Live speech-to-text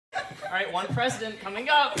Alright, one president coming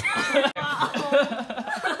up.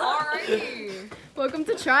 Alrighty. Welcome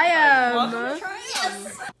to Triumph. Welcome to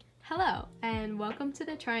Triumph. Hello, and welcome to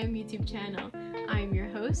the Triumph YouTube channel. I'm your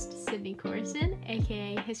host, Sydney Korsen,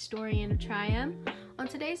 aka Historian of Triumph. On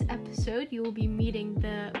today's episode, you will be meeting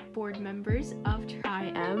the board members of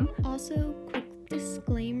Triumph. Also, quick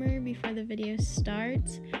disclaimer before the video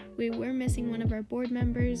starts. We were missing one of our board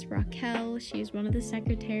members, Raquel. She's one of the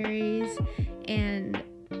secretaries, and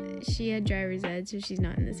she had driver's ed, so she's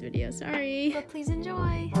not in this video. Sorry. But please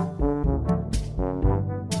enjoy.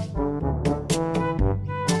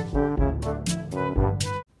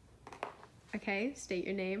 Okay, state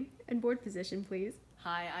your name and board position, please.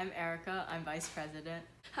 Hi, I'm Erica. I'm vice president.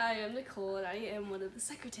 Hi, I'm Nicole, and I am one of the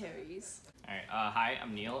secretaries. Alright, hi,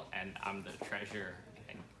 I'm Neil, and I'm the treasurer.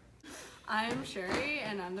 I'm Cherrie,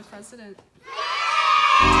 and I'm the president.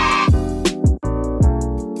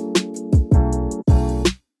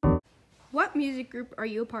 What music group are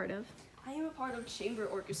you a part of? I am a part of chamber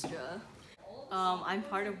orchestra. I'm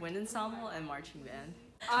part of wind ensemble and marching band.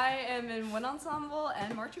 I am in wind ensemble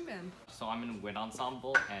and marching band. So I'm in wind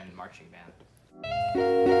ensemble and marching band.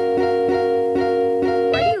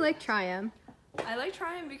 Why do you like Triumph? I like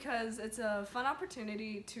Triumph because it's a fun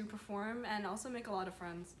opportunity to perform and also make a lot of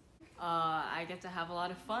friends. I get to have a lot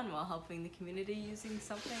of fun while helping the community using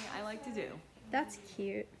something I like to do. That's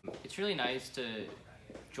cute. It's really nice to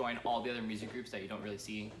join all the other music groups that you don't really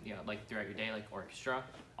see, like throughout your day, like orchestra.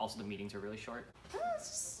 Also, the meetings are really short.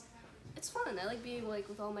 It's fun. I like being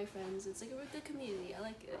with all my friends. It's like a good community. I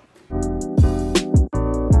like it.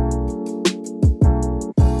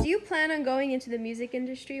 Do you plan on going into the music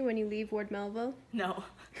industry when you leave Ward Melville? No.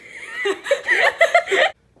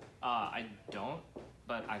 I don't,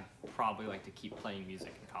 but I'd probably like to keep playing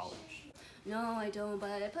music in college. No, I don't,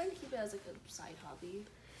 but I plan to keep it as like a side hobby.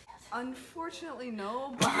 Unfortunately,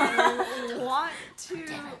 no, but I want to.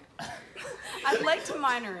 I'd like to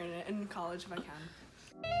minor in it in college if I can.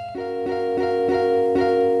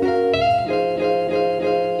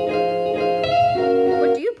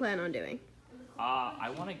 What do you plan on doing? I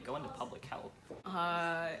want to go into public health.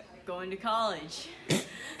 Going to college.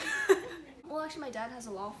 Well, actually, my dad has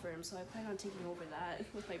a law firm, so I plan on taking over that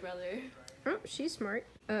with my brother. Oh, she's smart.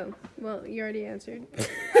 Oh, well, you already answered.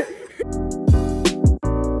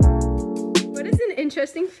 What is an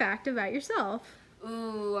interesting fact about yourself?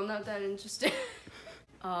 Ooh, I'm not that interested.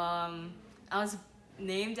 I was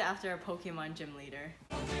named after a Pokemon gym leader.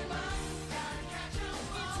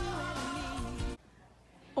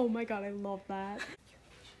 Oh my god, I love that.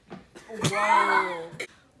 Whoa.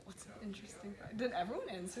 What's an interesting fact? Did everyone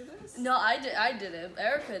answer this? No, I didn't.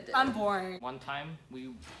 Erica did. I'm boring. One time,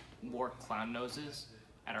 we wore clown noses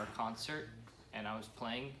at our concert, and I was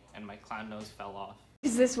playing, and my clown nose fell off.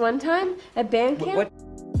 Is this one time at band camp? What?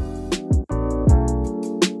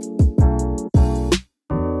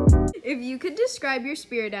 If you could describe your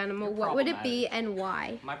spirit animal, You're what would it be and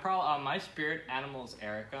why? My spirit animal is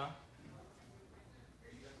Erica.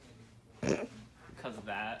 Because of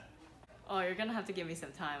that. Oh, you're gonna have to give me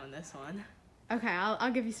some time on this one. Okay,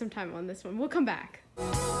 I'll give you some time on this one. We'll come back.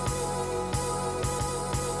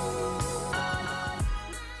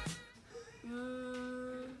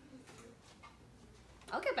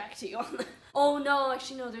 I'll get back to you on that. Oh no,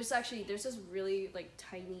 actually no. There's this really like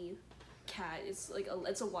tiny cat. It's like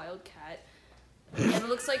it's a wild cat, and it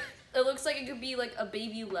looks like it could be like a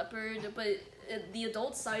baby leopard, but the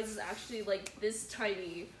adult size is actually like this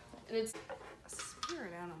tiny, and it's A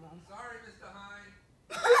spirit animal. Sorry, Mr.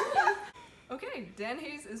 Hine. Okay, Dan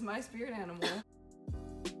Hayes is my spirit animal.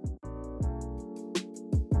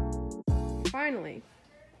 Finally,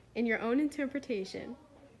 in your own interpretation,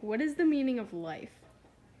 what is the meaning of life?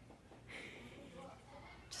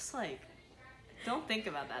 Just like, don't think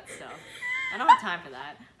about that stuff. I don't have time for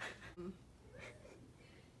that.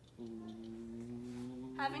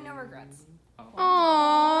 Having no regrets.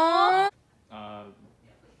 Aww.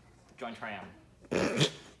 Join Triumph.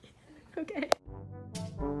 Okay.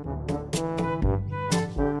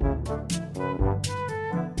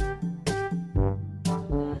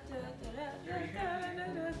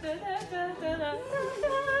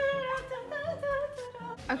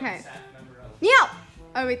 Okay. Neil!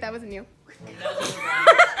 Oh wait, that wasn't you.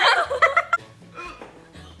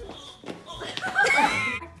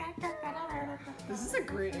 This is a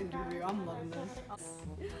great interview. I'm loving this.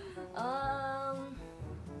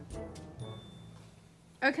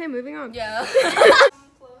 Okay, moving on. yeah.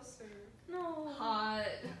 Closer. No. Hot.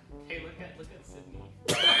 Hey, look at Sydney.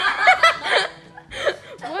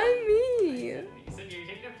 Why me? Sydney, you're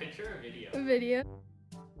taking a picture or video? A video.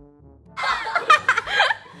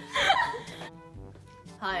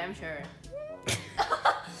 Hi, I'm Cherrie.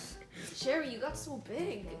 Cherrie, you got so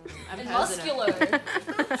big I'm and president. muscular.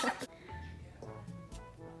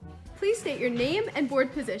 Please state your name and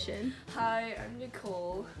board position. Hi, I'm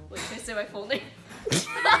Nicole. Wait, can I say my full name?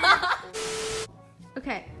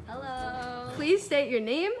 Okay. Hello. Please state your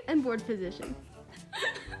name and board position.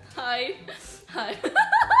 Hi. Hi.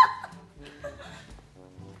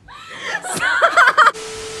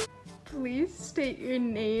 Please state your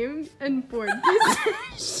name and board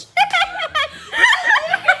position.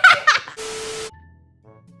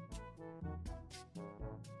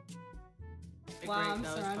 Wow, I'm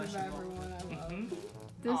That was surrounded by questionable. everyone I love.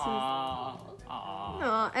 This is Aww. Aww.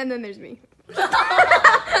 Aw, and then there's me.